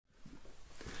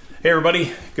Hey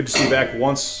everybody, good to see you back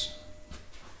once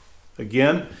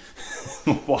again.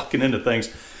 Walking into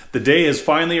things. The day has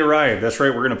finally arrived. That's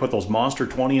right, we're going to put those monster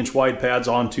 20-inch wide pads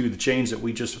onto the chains that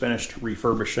we just finished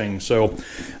refurbishing. So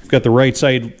I've got the right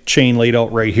side chain laid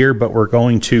out right here, but we're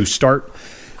going to start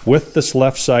with this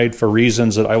left side for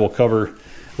reasons that I will cover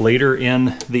later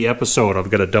in the episode.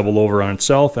 I've got to double over on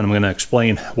itself, and I'm going to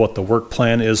explain what the work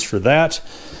plan is for that.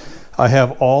 I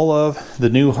have all of the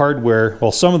new hardware,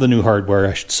 well, some of the new hardware,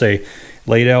 I should say,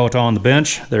 laid out on the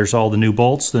bench. There's all the new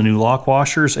bolts, the new lock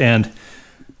washers, and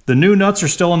the new nuts are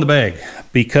still in the bag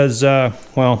because,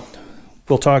 well,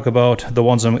 we'll talk about the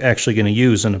ones I'm actually going to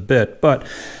use in a bit. But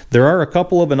there are a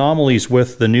couple of anomalies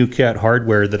with the new Cat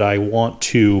hardware that I want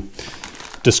to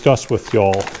discuss with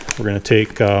y'all. We're going to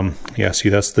take, yeah, see,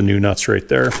 that's the new nuts right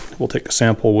there. We'll take a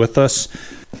sample with us.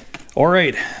 All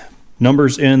right.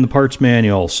 Numbers in the parts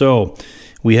manual. So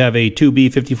we have a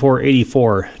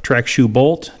 2B5484 track shoe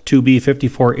bolt,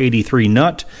 2B5483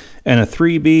 nut, and a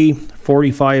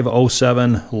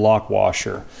 3B4507 lock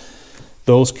washer.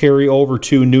 Those carry over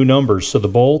to new numbers. So the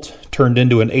bolt turned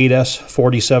into an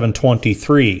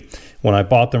 8S4723. When I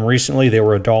bought them recently, they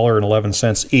were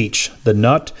 $1.11 each. The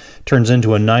nut turns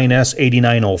into a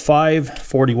 9S8905,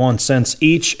 41 cents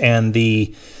each, and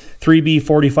the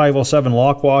 3B4507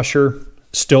 lock washer,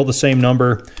 still the same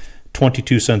number,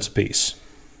 22 cents a piece.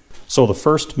 So the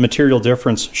first material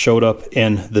difference showed up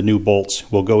in the new bolts.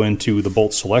 We'll go into the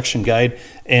bolt selection guide,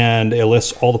 and it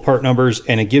lists all the part numbers,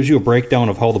 and it gives you a breakdown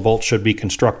of how the bolt should be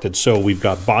constructed. So we've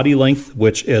got body length,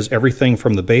 which is everything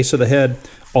from the base of the head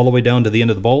all the way down to the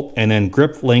end of the bolt, and then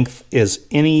grip length is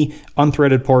any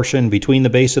unthreaded portion between the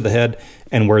base of the head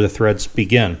and where the threads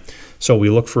begin. So we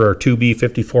look for our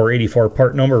 2B5484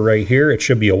 part number right here. It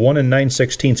should be a 1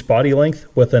 9/16 body length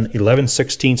with an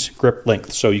 11/16 grip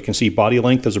length. So you can see body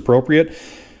length is appropriate,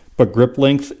 but grip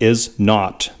length is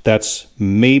not. That's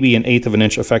maybe an 1/8 of an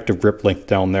inch effective grip length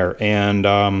down there. And,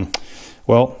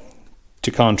 well, to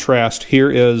contrast,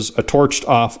 here is a torched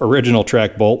off original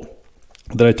track bolt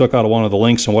that I took out of one of the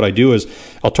links, and what I do is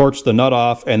I'll torch the nut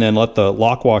off and then let the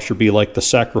lock washer be like the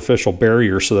sacrificial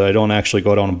barrier so that I don't actually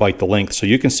go down and bite the length. So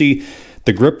you can see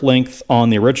the grip length on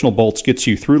the original bolts gets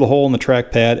you through the hole in the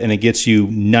track pad, and it gets you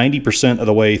 90% of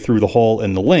the way through the hole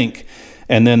in the link.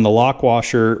 And then the lock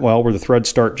washer, well, where the threads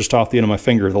start just off the end of my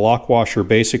finger, the lock washer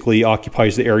basically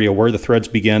occupies the area where the threads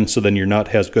begin, so then your nut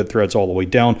has good threads all the way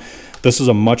down. This is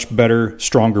a much better,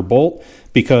 stronger bolt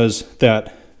because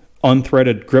that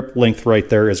unthreaded grip length right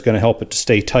there is going to help it to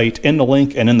stay tight in the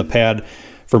link and in the pad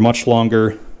for much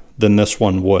longer than this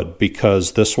one would,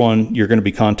 because this one you're going to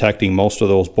be contacting most of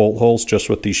those bolt holes just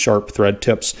with these sharp thread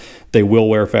tips. They will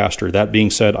wear faster. That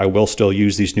being said, I will still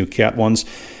use these new Cat ones.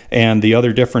 And the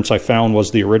other difference I found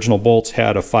was the original bolts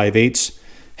had a 5/8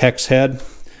 hex head.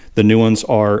 The new ones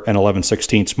are an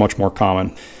 11/16, much more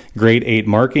common. Grade 8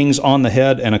 markings on the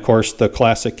head, and of course the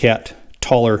classic Cat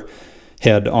taller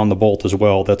head on the bolt as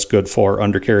well. That's good for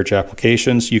undercarriage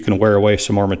applications. You can wear away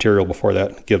some more material before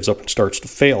that gives up and starts to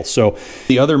fail. So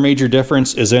the other major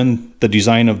difference is in the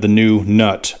design of the new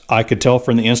nut. I could tell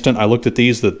from the instant I looked at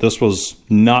these that this was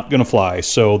not going to fly.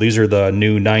 So these are the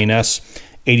new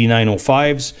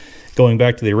 9S8905s. Going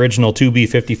back to the original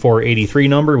 2B5483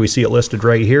 number, we see it listed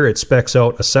right here. It specs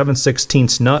out a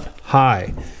 7/16 nut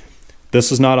high.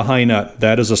 This is not a high nut.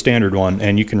 That is a standard one,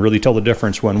 and you can really tell the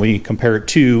difference when we compare it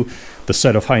to the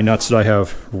set of high nuts that I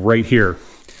have right here.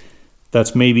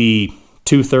 That's maybe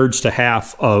 2/3 to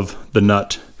half of the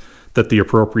nut that the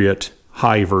appropriate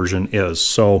high version is.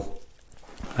 So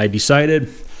I decided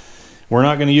we're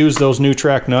not going to use those new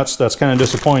track nuts. That's kind of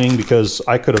disappointing because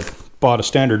I could have bought a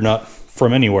standard nut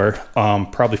from anywhere,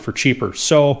 probably for cheaper.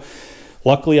 So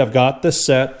luckily I've got this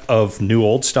set of new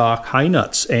old stock high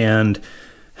nuts, and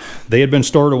they had been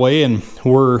stored away and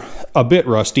were a bit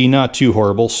rusty, not too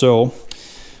horrible. So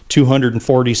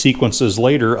 240 sequences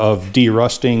later of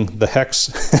de-rusting the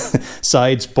hex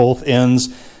sides, both ends,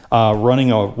 running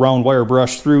a round wire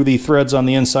brush through the threads on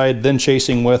the inside, then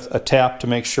chasing with a tap to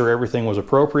make sure everything was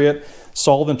appropriate,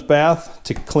 solvent bath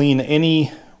to clean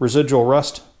any residual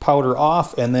rust powder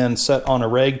off, and then set on a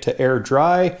rag to air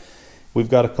dry. We've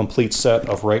got a complete set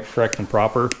of right, correct, and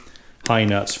proper high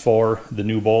nuts for the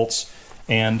new bolts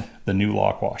and the new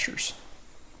lock washers.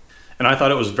 And I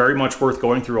thought it was very much worth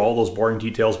going through all those boring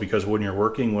details because when you're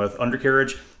working with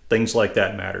undercarriage, things like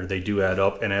that matter. They do add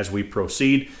up, and as we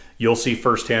proceed, you'll see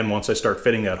firsthand once I start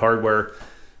fitting that hardware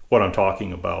what I'm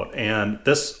talking about. And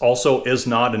this also is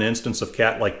not an instance of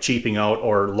Cat like cheaping out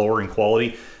or lowering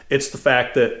quality. It's the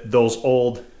fact that those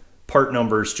old part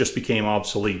numbers just became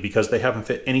obsolete because they haven't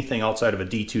fit anything outside of a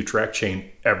D2 track chain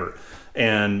ever.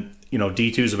 And you know,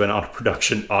 D2s have been out of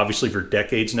production obviously for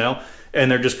decades now, and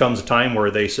there just comes a time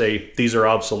where they say these are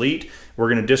obsolete, we're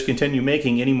going to discontinue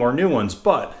making any more new ones.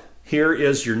 But here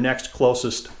is your next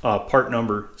closest part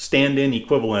number stand-in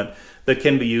equivalent that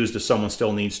can be used if someone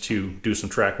still needs to do some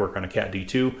track work on a Cat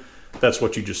D2. That's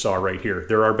what you just saw right here.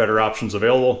 There are better options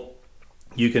available.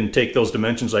 You can take those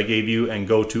dimensions I gave you and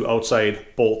go to outside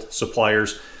bolt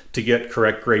suppliers to get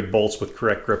correct grade bolts with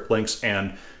correct grip links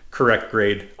and correct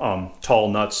grade tall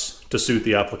nuts to suit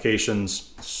the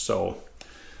applications. So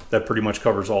that pretty much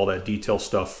covers all that detail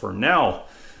stuff for now.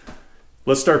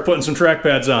 Let's start putting some track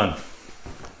pads on.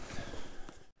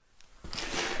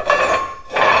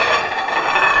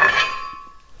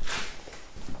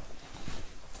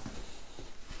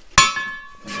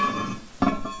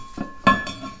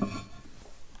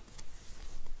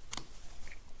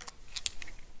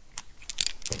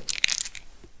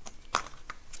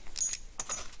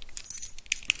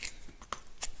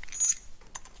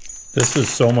 This is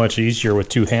so much easier with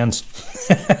two hands.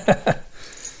 I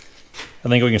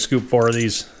think we can scoop 4 of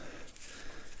these.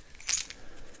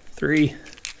 3,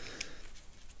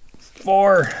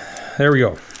 4, there we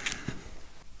go.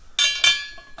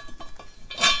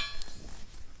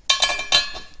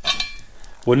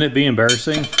 Wouldn't it be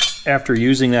embarrassing after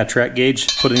using that track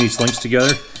gauge, putting these links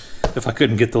together, if I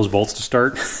couldn't get those bolts to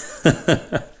start?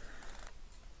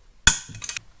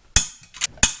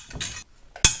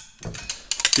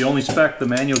 The only spec the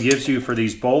manual gives you for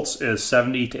these bolts is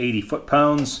 70 to 80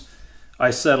 foot-pounds.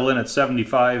 I settle in at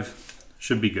 75,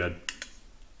 should be good.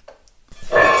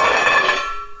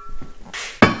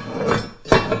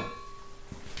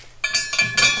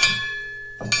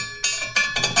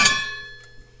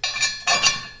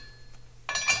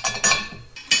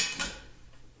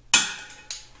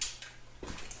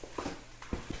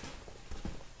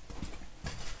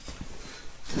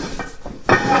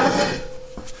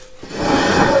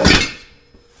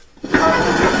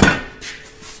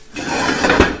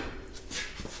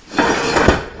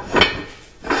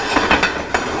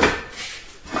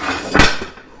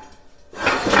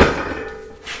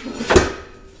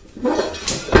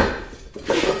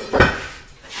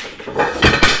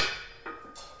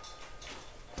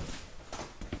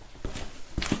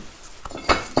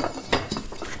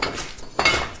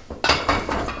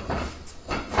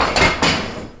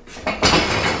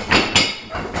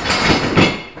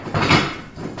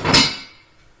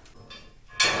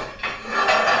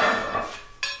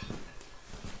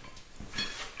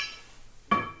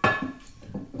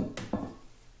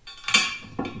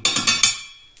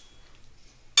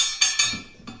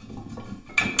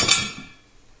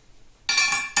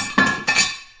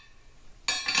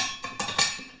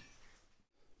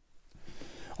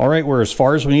 All right, we're as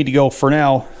far as we need to go for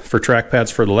now for track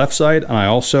pads for the left side, and I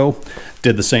also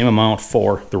did the same amount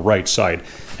for the right side.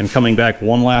 And coming back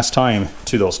one last time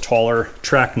to those taller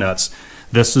track nuts,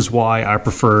 this is why I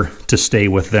prefer to stay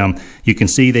with them. You can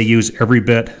see they use every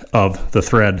bit of the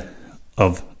thread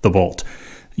of the bolt.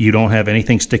 You don't have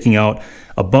anything sticking out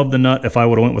above the nut. If I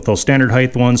would have went with those standard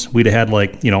height ones, we'd have had,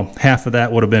 like, you know, half of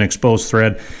that would have been exposed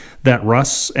thread. That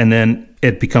rusts, and then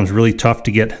it becomes really tough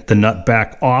to get the nut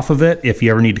back off of it if you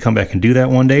ever need to come back and do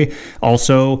that one day.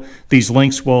 Also, these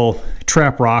links will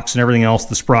trap rocks and everything else.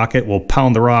 The sprocket will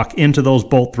pound the rock into those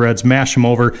bolt threads, mash them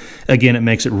over. Again, it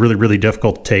makes it really, really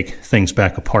difficult to take things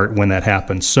back apart when that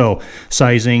happens. So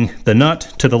sizing the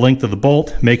nut to the length of the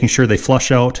bolt, making sure they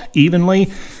flush out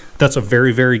evenly, that's a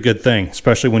very, very good thing,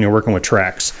 especially when you're working with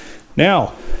tracks.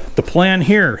 Now, the plan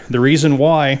here, the reason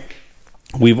why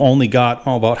we've only got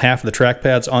about half of the track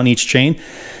pads on each chain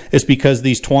is because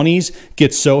these 20s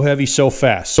get so heavy so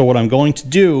fast. So what I'm going to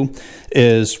do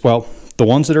is, well, the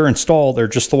ones that are installed are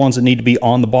just the ones that need to be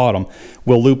on the bottom.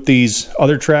 We'll loop these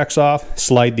other tracks off,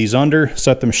 slide these under,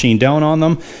 set the machine down on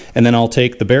them, and then I'll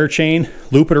take the bare chain,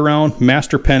 loop it around,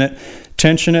 master pen it,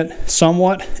 tension it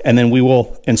somewhat, and then we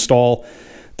will install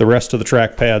the rest of the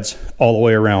track pads all the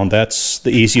way around. That's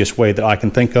the easiest way that I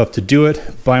can think of to do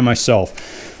it by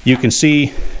myself. You can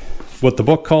see what the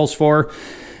book calls for.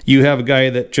 You have a guy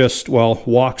that just, well,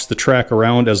 walks the track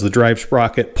around as the drive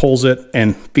sprocket pulls it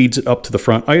and feeds it up to the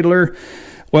front idler.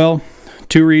 Well,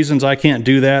 2 reasons I can't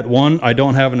do that. 1, I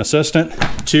don't have an assistant.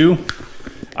 2,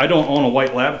 I don't own a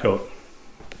white lab coat.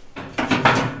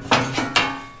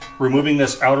 Removing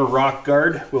this outer rock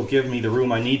guard will give me the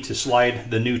room I need to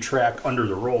slide the new track under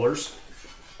the rollers.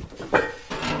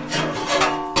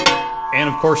 And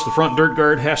of course the front dirt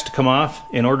guard has to come off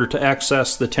in order to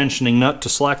access the tensioning nut to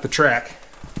slack the track.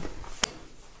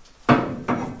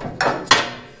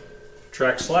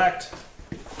 Track slacked.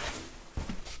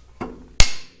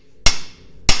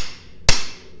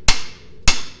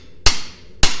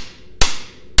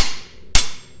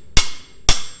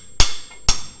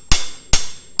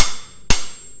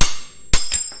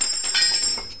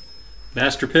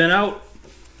 Master pin out.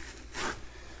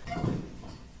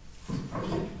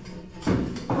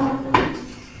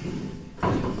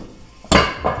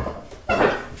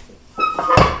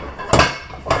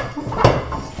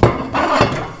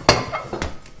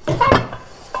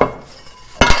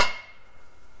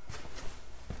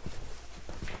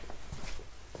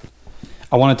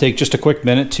 I want to take just a quick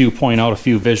minute to point out a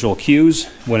few visual cues.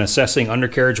 When assessing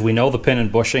undercarriage, we know the pin and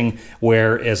bushing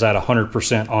wear is at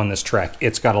 100% on this track.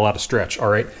 It's got a lot of stretch, all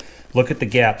right? Look at the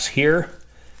gaps here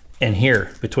and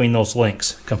here between those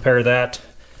links. Compare that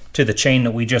to the chain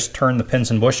that we just turned the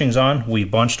pins and bushings on. We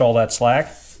bunched all that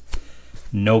slack.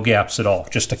 No gaps at all,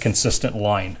 just a consistent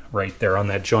line right there on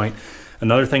that joint.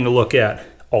 Another thing to look at,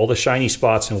 all the shiny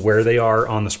spots and where they are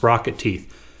on the sprocket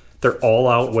teeth. They're all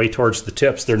out way towards the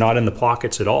tips. They're not in the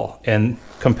pockets at all. And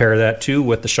compare that too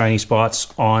with the shiny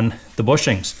spots on the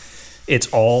bushings. It's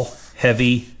all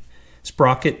heavy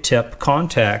sprocket tip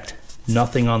contact,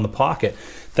 nothing on the pocket.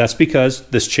 That's because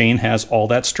this chain has all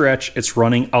that stretch. It's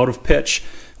running out of pitch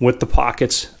with the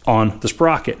pockets on the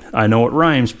sprocket. I know it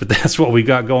rhymes, but that's what we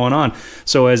got going on.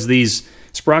 So as these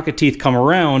sprocket teeth come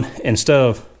around, instead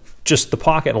of just the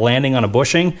pocket landing on a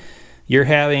bushing, you're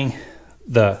having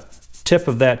the tip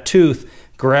of that tooth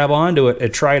grab onto it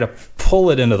and try to pull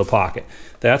it into the pocket.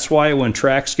 That's why when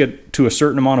tracks get to a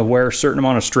certain amount of wear, a certain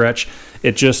amount of stretch,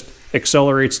 it just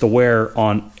accelerates the wear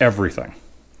on everything.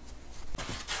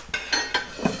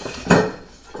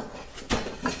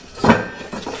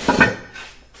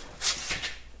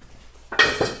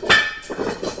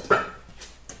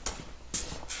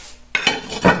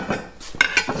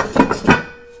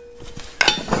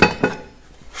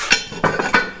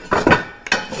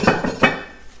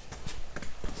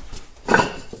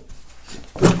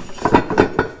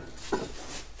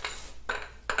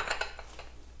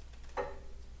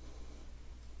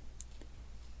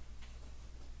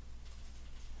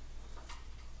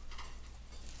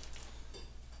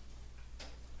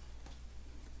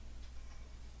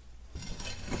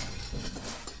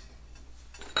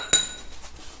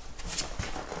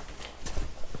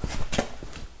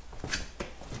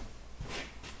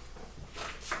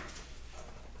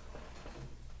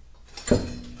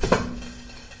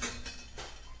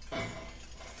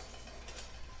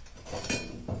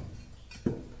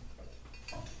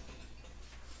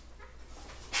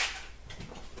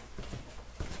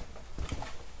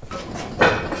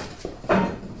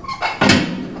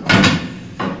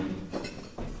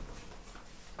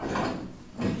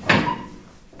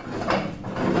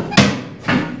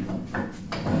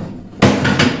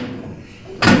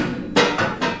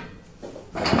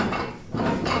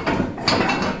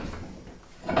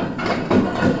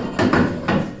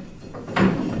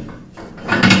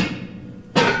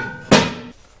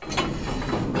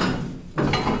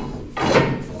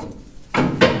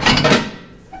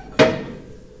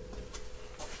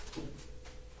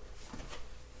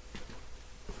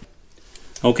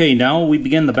 Okay, now we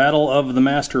begin the battle of the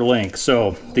master link.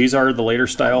 So these are the later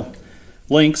style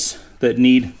links that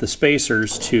need the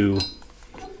spacers to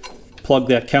plug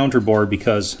that counterboard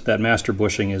because that master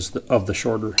bushing is of the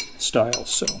shorter style.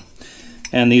 So,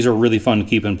 and these are really fun to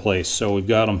keep in place. So we've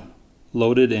got them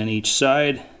loaded in each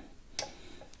side.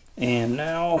 And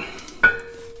now,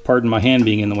 pardon my hand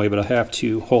being in the way, but I have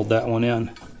to hold that one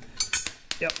in.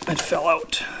 Yep, it fell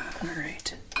out. All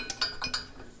right.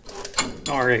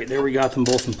 All right, there we got them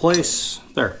both in place.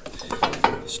 There.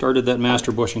 Started that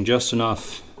master bushing just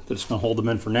enough that it's going to hold them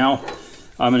in for now.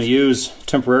 I'm going to use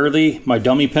temporarily my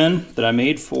dummy pin that I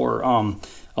made for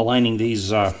aligning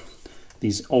these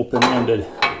open-ended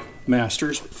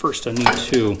masters. But first I need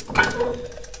to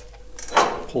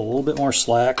pull a little bit more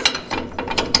slack.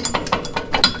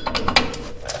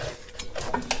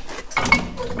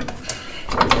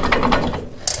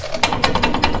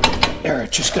 There,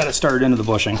 it just got it started into the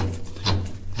bushing.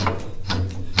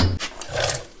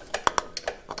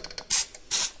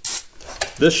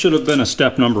 This should have been a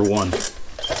step number one.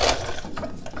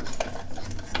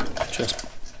 Just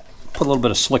put a little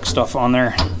bit of slick stuff on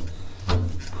there.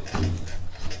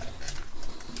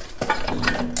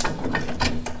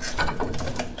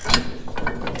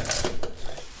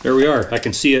 There we are. I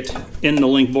can see it in the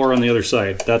link bore on the other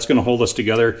side. That's going to hold us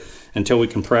together until we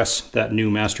can press that new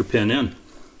master pin in.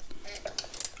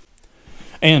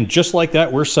 And just like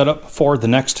that, we're set up for the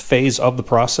next phase of the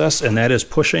process, and that is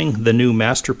pushing the new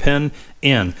master pin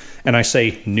in. And I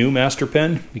say new master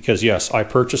pin because, yes, I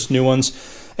purchased new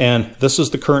ones, and this is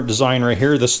the current design right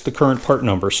here. This is the current part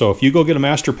number. So if you go get a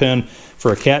master pin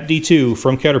for a Cat D2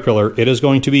 from Caterpillar, it is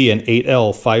going to be an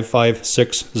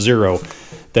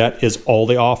 8L5560. That is all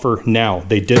they offer now.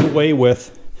 They did away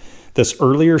with this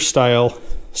earlier style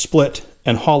split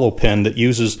and hollow pin that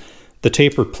uses the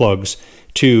taper plugs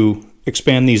to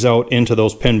expand these out into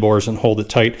those pin bores and hold it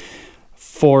tight.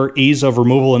 For ease of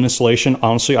removal and installation,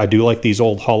 honestly, I do like these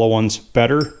old hollow ones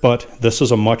better, but this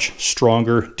is a much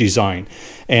stronger design.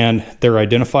 And they're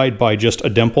identified by just a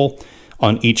dimple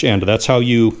on each end. That's how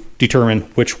you determine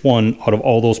which one out of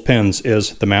all those pins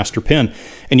is the master pin.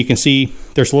 And you can see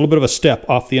there's a little bit of a step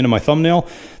off the end of my thumbnail.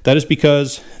 That is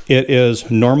because it is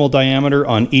normal diameter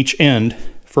on each end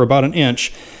for about 1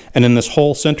 inch. And then this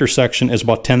whole center section is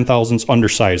about 10 thousandths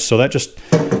undersized. So that just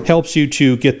helps you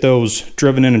to get those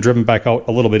driven in and driven back out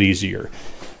a little bit easier.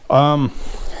 The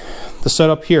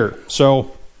setup here.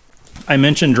 So I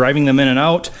mentioned driving them in and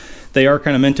out. They are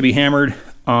kind of meant to be hammered.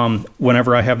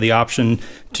 Whenever I have the option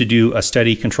to do a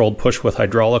steady controlled push with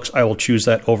hydraulics, I will choose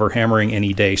that over hammering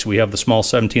any day. So we have the small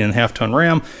 17.5 ton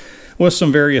ram with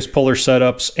some various puller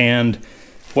setups, and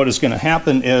what is going to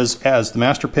happen is as the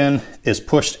master pin is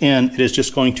pushed in, it is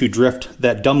just going to drift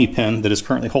that dummy pin that is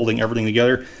currently holding everything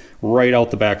together right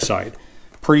out the back side.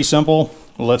 Pretty simple.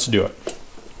 Let's do it.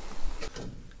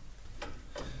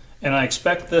 And I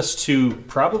expect this to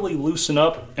probably loosen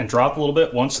up and drop a little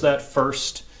bit once that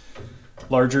first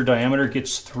larger diameter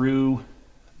gets through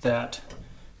that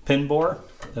pin bore.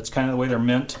 That's kind of the way they're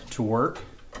meant to work.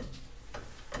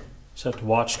 Just have to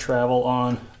watch travel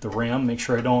on the ram, make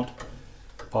sure I don't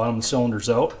bottom the cylinders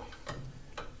out.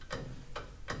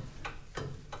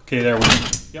 Okay, there we go.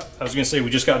 Yep, I was gonna say we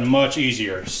just got much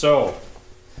easier. So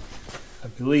I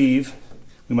believe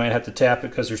we might have to tap it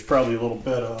because there's probably a little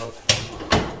bit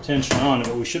of tension on it,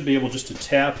 but we should be able just to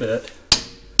tap it.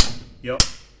 Yep.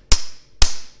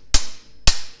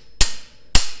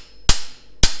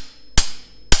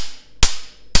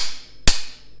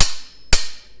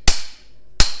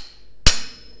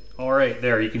 All right,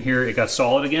 there, you can hear it got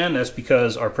solid again. That's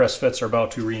because our press fits are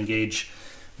about to re-engage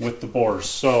with the bores.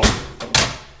 So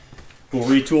we'll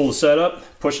retool the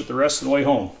setup, push it the rest of the way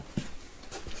home.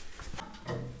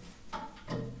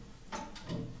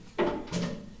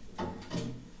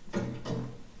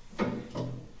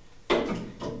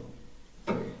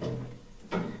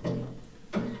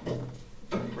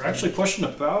 We're actually pushing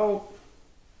about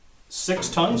 6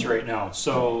 tons right now,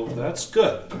 so that's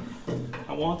good.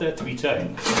 I want that to be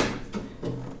tight.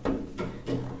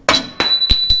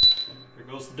 There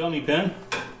goes the dummy pin.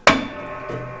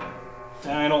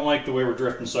 And I don't like the way we're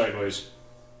drifting sideways.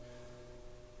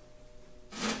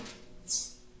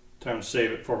 Time to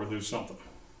save it before we lose something.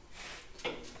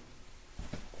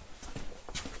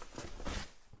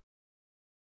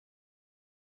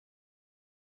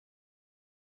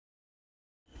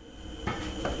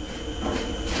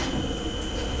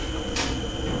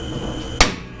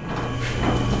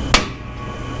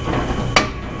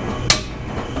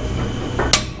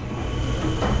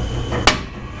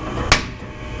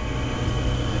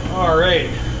 All right,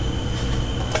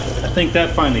 I think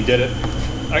that finally did it.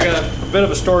 I got a bit of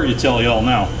a story to tell y'all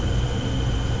now.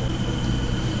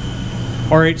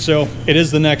 All right, so it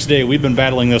is the next day. We've been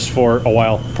battling this for a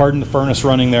while. Pardon the furnace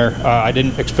running there. I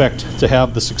didn't expect to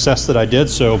have the success that I did,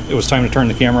 so it was time to turn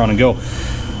the camera on and go.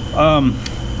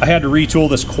 I had to retool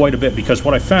this quite a bit because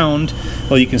what I found,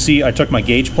 well, you can see I took my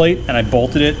gauge plate and I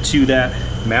bolted it to that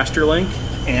master link,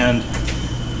 and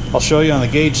I'll show you on the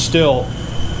gauge still.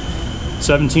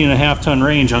 17.5 ton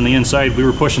range on the inside. We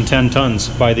were pushing 10 tons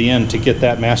by the end to get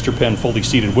that master pin fully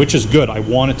seated, which is good. I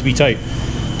want it to be tight.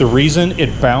 The reason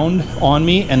it bound on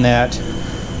me and that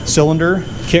cylinder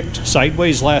kicked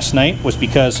sideways last night was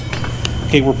because,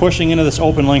 okay, we're pushing into this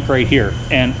open link right here,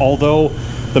 and although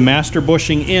the master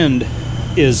bushing end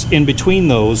is in between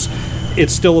those,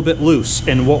 it's still a bit loose.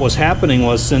 And what was happening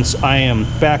was, since I am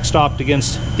backstopped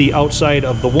against the outside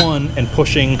of the one and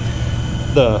pushing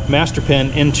the master pin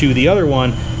into the other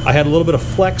one, I had a little bit of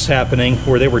flex happening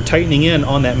where they were tightening in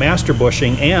on that master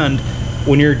bushing. And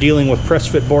when you're dealing with press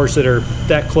fit bores that are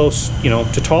that close, you know,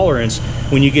 to tolerance,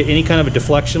 when you get any kind of a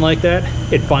deflection like that,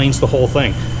 it binds the whole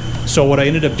thing. So what I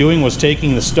ended up doing was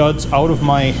taking the studs out of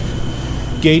my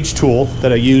gauge tool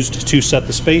that I used to set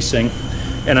the spacing,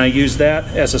 and I used that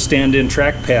as a stand-in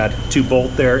track pad to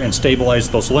bolt there and stabilize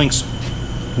those links.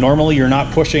 Normally you're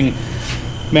not pushing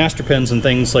master pins and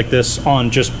things like this on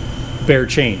just bare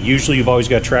chain. Usually you've always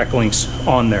got track links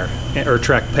on there, or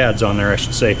track pads on there, I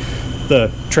should say. The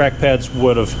track pads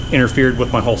would have interfered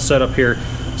with my whole setup here,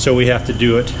 so we have to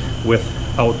do it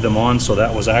without them on. So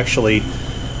that's actually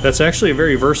a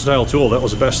very versatile tool. That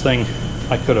was the best thing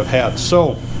I could have had.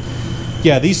 So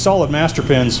yeah, these solid master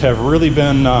pins have really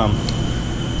been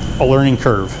a learning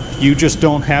curve. You just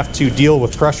don't have to deal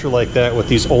with pressure like that with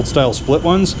these old style split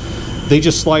ones. They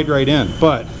just slide right in.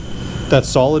 But that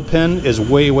solid pin is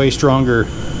way stronger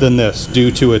than this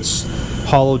due to its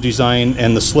hollow design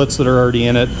and the slits that are already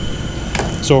in it.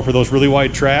 So for those really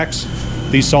wide tracks,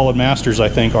 these solid masters I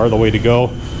think are the way to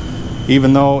go,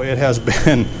 even though it has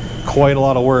been quite a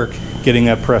lot of work getting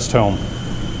that pressed home.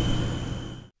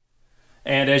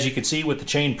 And as you can see, with the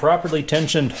chain properly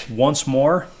tensioned once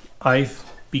more, I've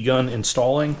begun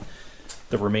installing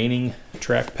the remaining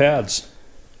track pads.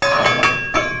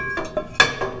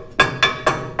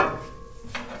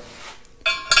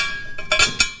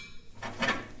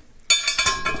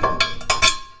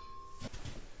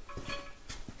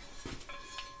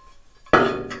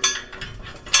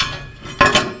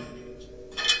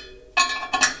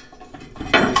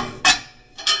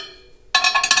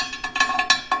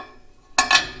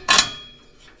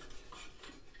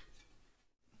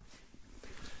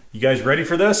 You guys ready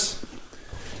for this?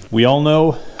 We all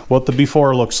know what the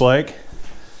before looks like,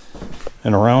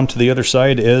 and around to the other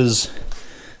side is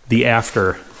the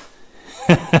after.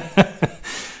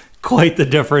 Quite the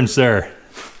difference there.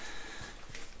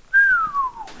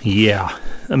 Yeah,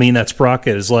 I mean, that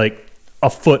sprocket is like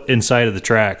a foot inside of the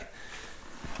track.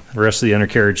 The rest of the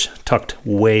undercarriage tucked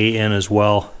way in as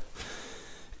well.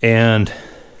 And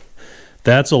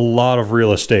that's a lot of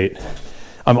real estate.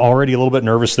 I'm already a little bit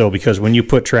nervous though, because when you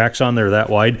put tracks on there that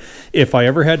wide, if I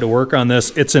ever had to work on this,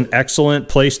 it's an excellent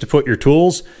place to put your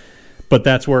tools, but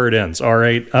that's where it ends. All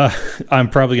right.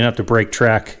 I'm probably gonna have to break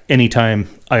track anytime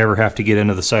I ever have to get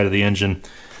into the side of the engine.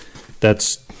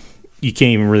 That's, you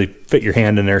can't even really fit your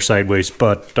hand in there sideways,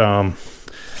 but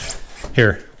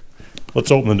here, let's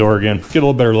open the door again, get a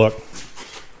little better look.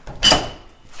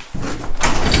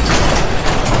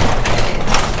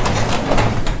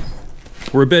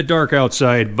 We're a bit dark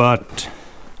outside, but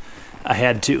I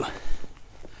had to.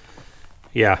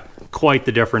 Yeah, quite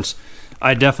the difference.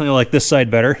 I definitely like this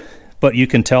side better, but you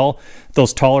can tell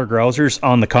those taller grousers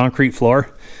on the concrete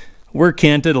floor, we're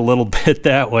canted a little bit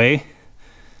that way.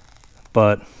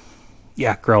 But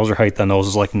yeah, grouser height on those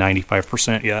is like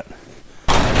 95% yet.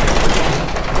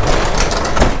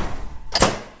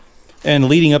 And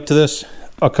leading up to this,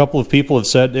 a couple of people have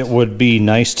said it would be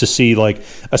nice to see like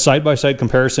a side-by-side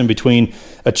comparison between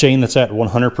a chain that's at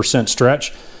 100%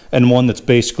 stretch and one that's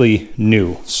basically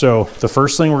new. So the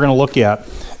first thing we're going to look at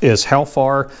is how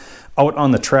far out on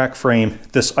the track frame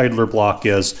this idler block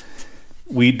is.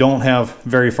 We don't have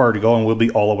very far to go, and we'll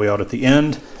be all the way out at the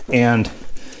end. And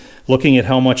looking at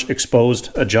how much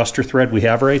exposed adjuster thread we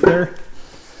have right there,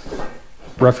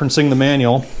 referencing the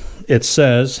manual, it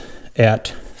says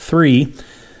at 3,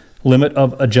 limit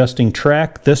of adjusting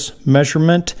track, this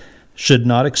measurement should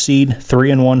not exceed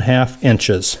 3½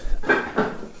 inches.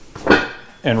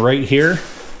 And right here,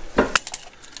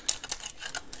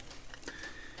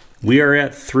 we are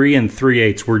at 3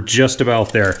 3/8. We're just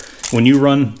about there. When you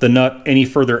run the nut any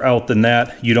further out than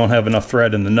that, you don't have enough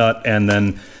thread in the nut, and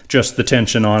then just the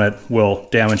tension on it will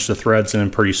damage the threads, and then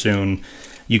pretty soon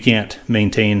you can't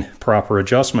maintain proper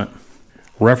adjustment.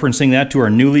 Referencing that to our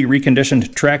newly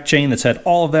reconditioned track chain that's had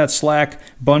all of that slack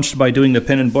bunched by doing the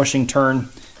pin and bushing turn,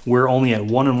 we're only at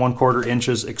 1 1/4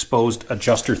 inches exposed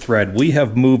adjuster thread. We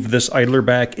have moved this idler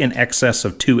back in excess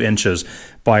of 2 inches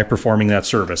by performing that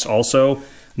service. Also,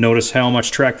 notice how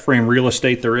much track frame real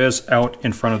estate there is out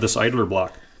in front of this idler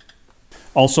block.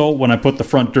 Also, when I put the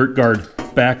front dirt guard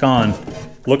back on,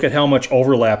 look at how much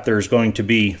overlap there's going to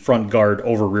be front guard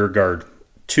over rear guard.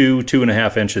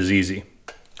 2.5 inches easy.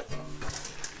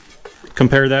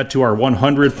 Compare that to our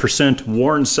 100%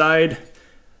 worn side.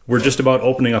 We're just about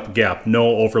opening up a gap.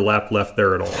 No overlap left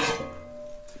there at all.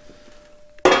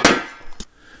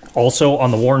 Also on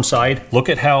the worn side, look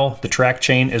at how the track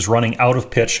chain is running out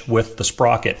of pitch with the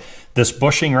sprocket. This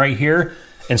bushing right here,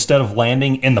 instead of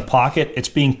landing in the pocket, it's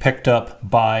being picked up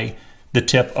by the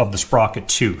tip of the sprocket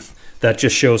tooth. That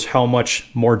just shows how much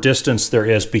more distance there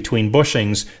is between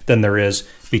bushings than there is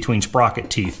between sprocket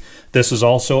teeth. This is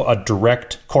also a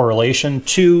direct correlation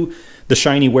to the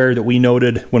shiny wear that we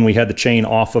noted when we had the chain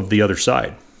off of the other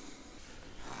side.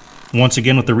 Once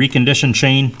again, with the reconditioned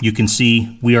chain, you can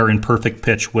see we are in perfect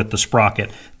pitch with the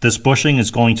sprocket. This bushing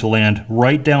is going to land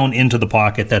right down into the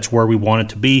pocket. That's where we want it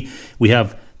to be. We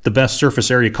have the best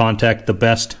surface area contact, the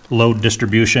best load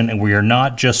distribution, and we are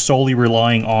not just solely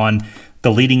relying on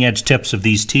the leading edge tips of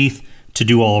these teeth to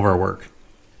do all of our work.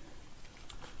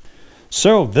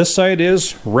 So this side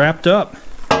is wrapped up.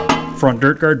 Front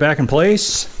dirt guard back in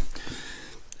place.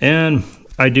 And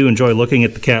I do enjoy looking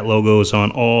at the cat logos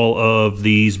on all of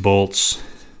these bolts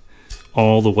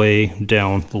all the way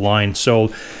down the line.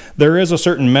 So there is a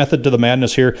certain method to the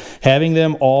madness here. Having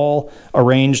them all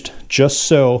arranged just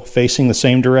so, facing the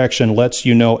same direction, lets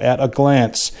you know at a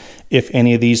glance if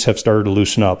any of these have started to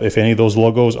loosen up. If any of those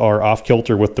logos are off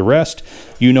kilter with the rest,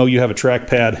 you know you have a track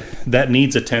pad that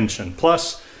needs attention.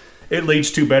 Plus, it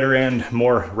leads to better and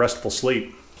more restful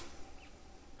sleep.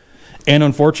 And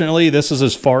unfortunately, this is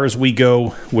as far as we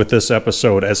go with this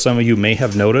episode. As some of you may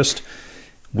have noticed,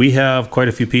 we have quite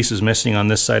a few pieces missing on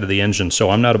this side of the engine, so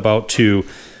I'm not about to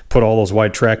put all those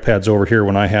wide track pads over here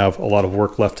when I have a lot of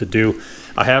work left to do.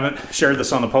 I haven't shared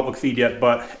this on the public feed yet,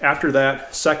 but after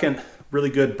that second really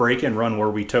good break-in run where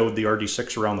we towed the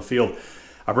RD6 around the field,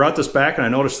 I brought this back and I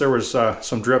noticed there was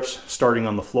some drips starting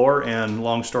on the floor, and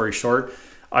long story short,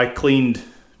 I cleaned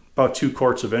about 2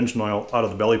 quarts of engine oil out of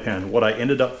the belly pan. What I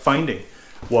ended up finding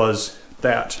was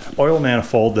that oil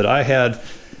manifold that I had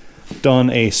done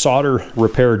a solder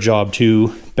repair job to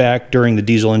back during the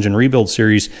diesel engine rebuild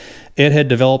series. It had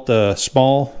developed a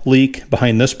small leak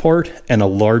behind this port and a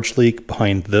large leak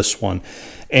behind this one.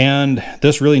 And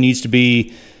this really needs to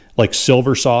be like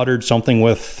silver soldered, something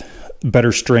with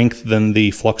better strength than the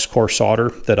flux core solder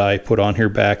that I put on here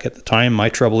back at the time. My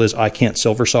trouble is I can't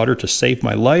silver solder to save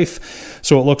my life.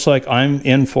 So it looks like I'm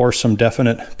in for some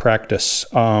definite practice.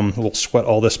 We'll sweat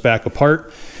all this back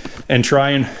apart and try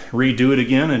and redo it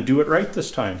again and do it right this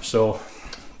time. So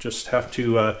just have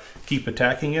to keep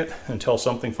attacking it until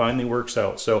something finally works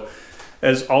out. So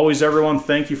as always, everyone,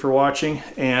 thank you for watching.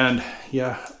 And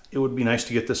yeah, it would be nice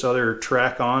to get this other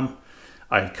track on.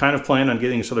 I kind of plan on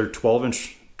getting this other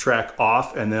 12-inch track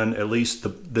off and then at least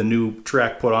the new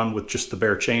track put on with just the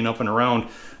bare chain up and around.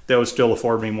 That would still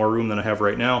afford me more room than I have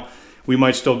right now. We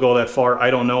might still go that far,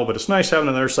 I don't know, but it's nice having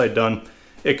the other side done.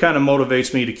 It kind of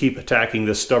motivates me to keep attacking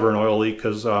this stubborn oil leak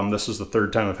because this is the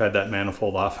 3rd time I've had that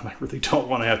manifold off and I really don't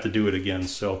want to have to do it again.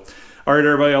 So, all right,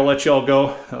 everybody, I'll let you all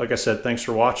go. Like I said, thanks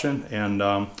for watching, and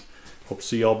hope to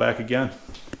see you all back again.